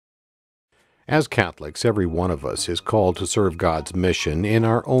As Catholics, every one of us is called to serve God's mission in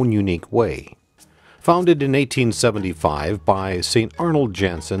our own unique way. Founded in 1875 by St. Arnold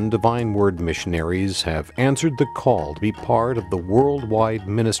Janssen, Divine Word Missionaries have answered the call to be part of the worldwide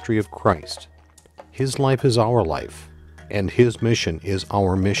ministry of Christ. His life is our life, and His mission is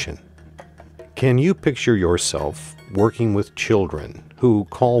our mission. Can you picture yourself working with children who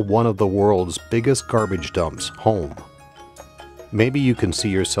call one of the world's biggest garbage dumps home? Maybe you can see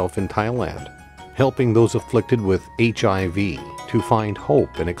yourself in Thailand, helping those afflicted with HIV to find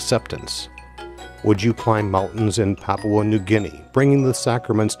hope and acceptance. Would you climb mountains in Papua New Guinea, bringing the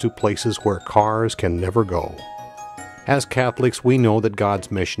sacraments to places where cars can never go? As Catholics, we know that God's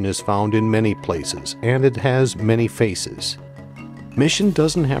mission is found in many places, and it has many faces. Mission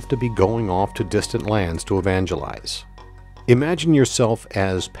doesn't have to be going off to distant lands to evangelize. Imagine yourself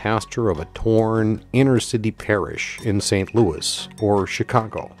as pastor of a torn inner-city parish in St. Louis or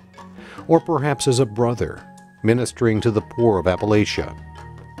Chicago, or perhaps as a brother ministering to the poor of Appalachia.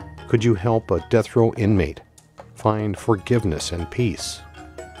 Could you help a death row inmate find forgiveness and peace?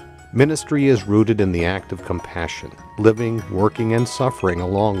 Ministry is rooted in the act of compassion, living, working, and suffering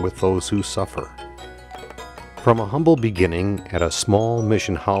along with those who suffer. From a humble beginning at a small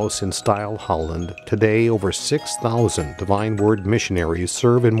mission house in Style, Holland, today over 6,000 Divine Word missionaries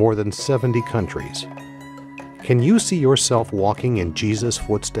serve in more than 70 countries. Can you see yourself walking in Jesus'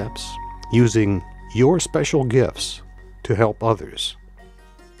 footsteps, using your special gifts to help others?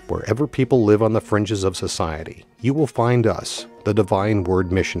 Wherever people live on the fringes of society, you will find us, the Divine Word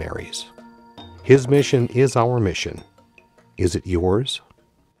Missionaries. His mission is our mission. Is it yours?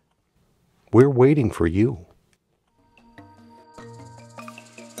 We're waiting for you.